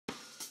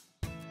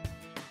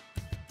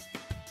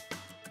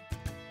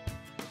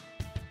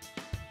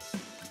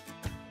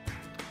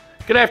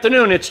Good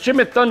afternoon, it's Jim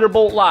at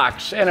Thunderbolt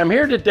Locks, and I'm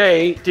here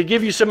today to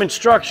give you some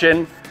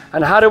instruction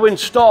on how to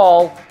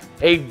install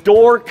a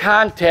door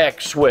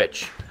contact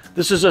switch.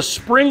 This is a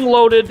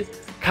spring-loaded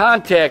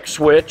contact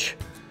switch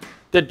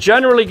that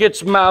generally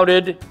gets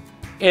mounted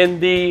in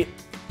the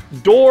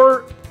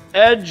door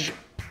edge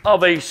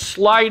of a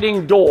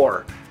sliding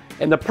door.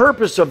 And the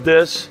purpose of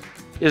this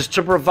is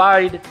to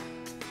provide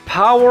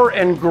power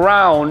and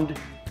ground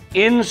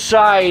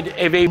inside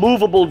of a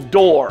movable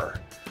door.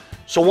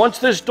 So when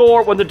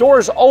the door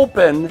is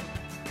open,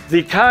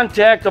 the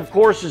contact, of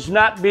course, is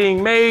not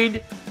being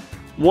made.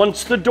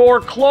 Once the door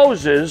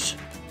closes,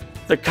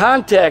 the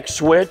contact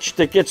switch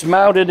that gets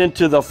mounted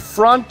into the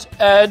front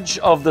edge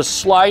of the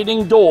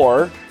sliding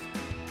door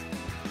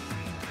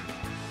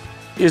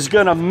is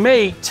going to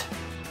mate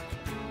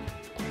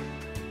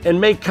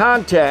and make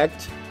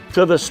contact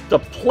to the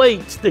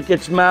plate that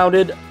gets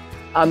mounted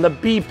on the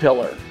B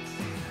pillar.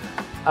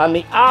 On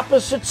the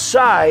opposite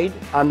side,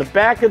 on the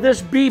back of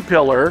this B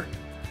pillar,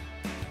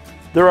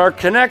 there are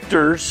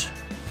connectors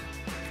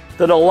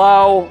that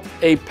allow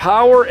a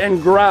power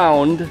and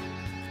ground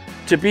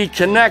to be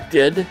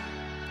connected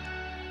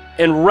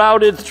and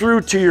routed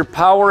through to your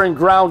power and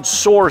ground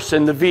source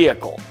in the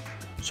vehicle.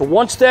 So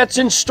once that's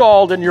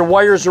installed and your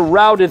wires are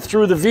routed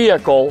through the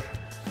vehicle,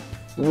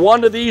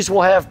 one of these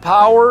will have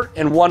power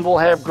and one will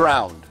have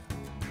ground.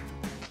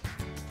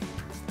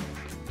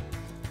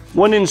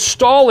 When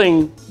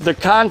installing the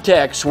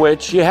contact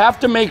switch, you have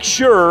to make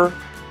sure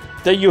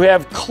that you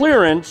have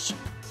clearance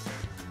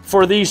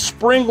for these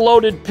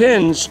spring-loaded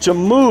pins to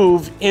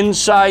move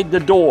inside the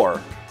door.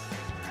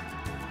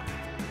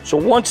 So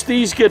once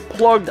these get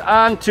plugged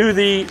onto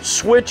the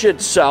switch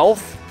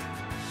itself,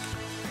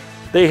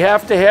 they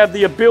have to have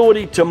the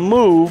ability to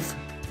move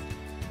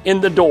in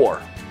the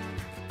door.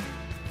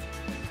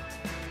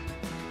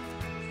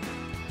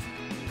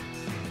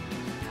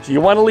 So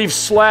you want to leave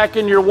slack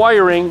in your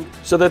wiring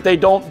so that they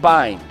don't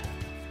bind.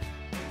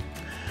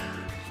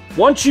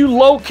 Once you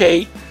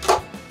locate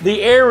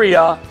the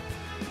area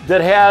that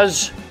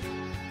has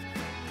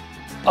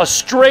a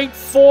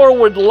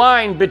straightforward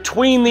line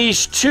between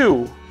these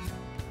two,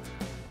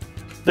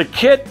 the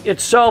kit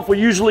itself will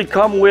usually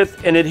come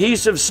with an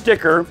adhesive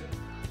sticker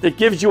that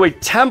gives you a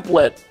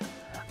template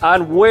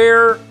on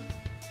where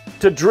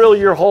to drill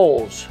your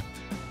holes.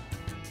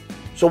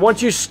 So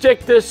once you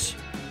stick this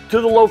to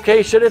the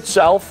location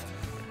itself,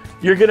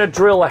 you're going to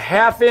drill a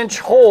 1/2 inch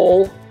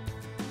hole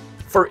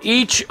for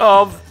each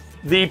of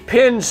the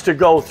pins to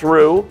go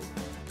through.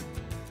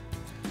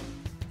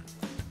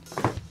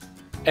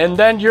 And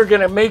then you're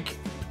going to make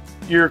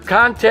your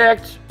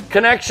contact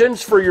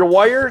connections for your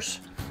wires,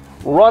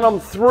 run them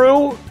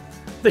through.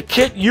 The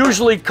kit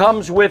usually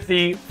comes with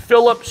the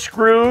Phillips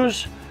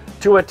screws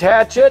to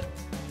attach it.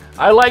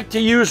 I like to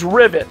use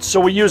rivets, so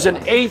we use an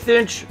 1/8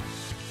 inch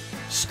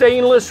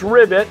stainless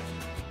rivet.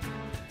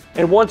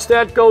 And once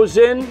that goes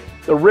in,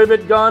 the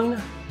rivet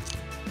gun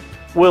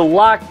will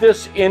lock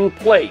this in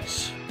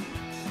place.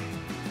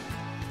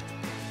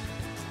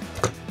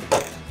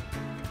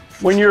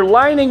 When you're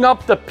lining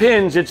up the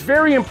pins, it's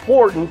very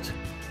important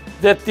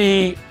that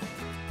the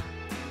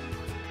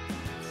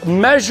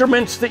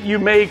measurements that you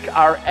make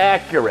are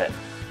accurate.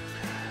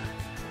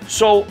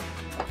 So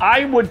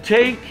I would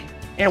take,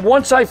 and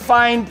once I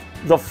find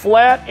the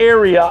flat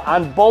area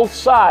on both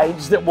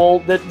sides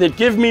that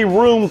give me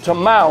room to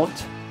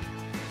mount,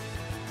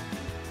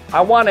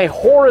 I want a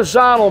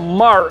horizontal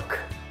mark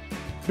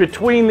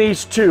between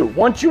these two.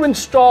 Once you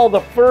install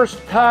the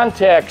first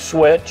contact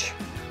switch,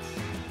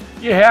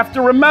 you have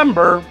to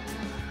remember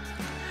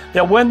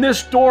that when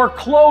this door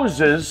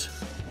closes,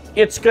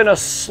 it's going to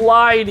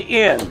slide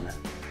in.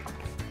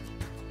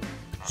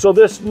 So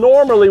this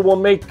normally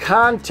will make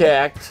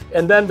contact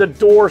and then the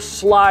door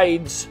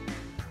slides,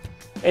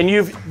 and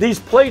these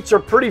plates are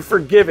pretty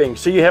forgiving,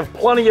 so you have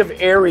plenty of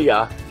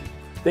area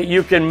that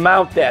you can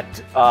mount that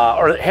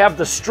or have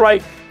the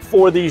strike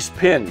for these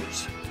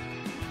pins.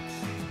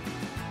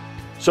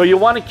 So you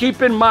want to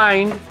keep in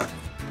mind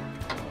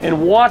and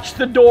watch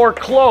the door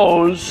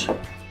close,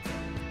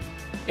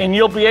 and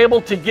you'll be able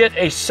to get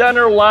a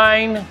center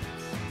line.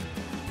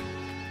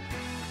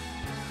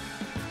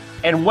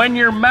 And when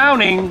you're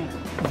mounting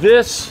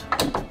this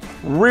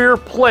rear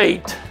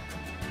plate,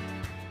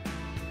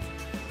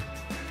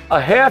 a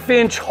 1/2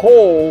 inch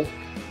hole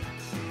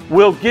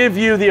will give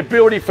you the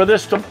ability for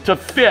this to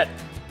fit,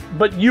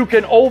 but you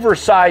can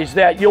oversize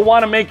that. You'll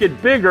want to make it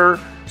bigger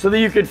so that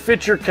you can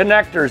fit your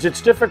connectors.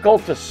 It's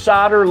difficult to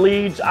solder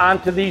leads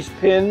onto these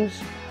pins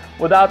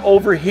without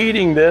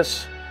overheating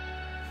this.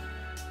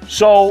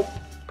 So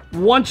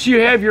once you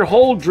have your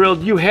hole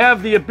drilled, you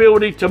have the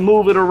ability to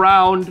move it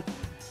around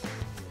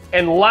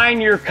and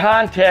line your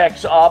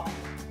contacts up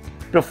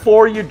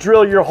before you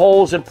drill your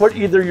holes and put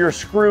either your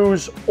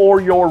screws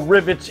or your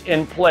rivets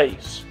in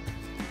place.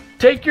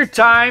 Take your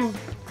time,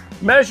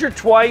 measure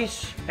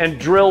twice, and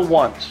drill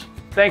once.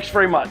 Thanks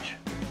very much.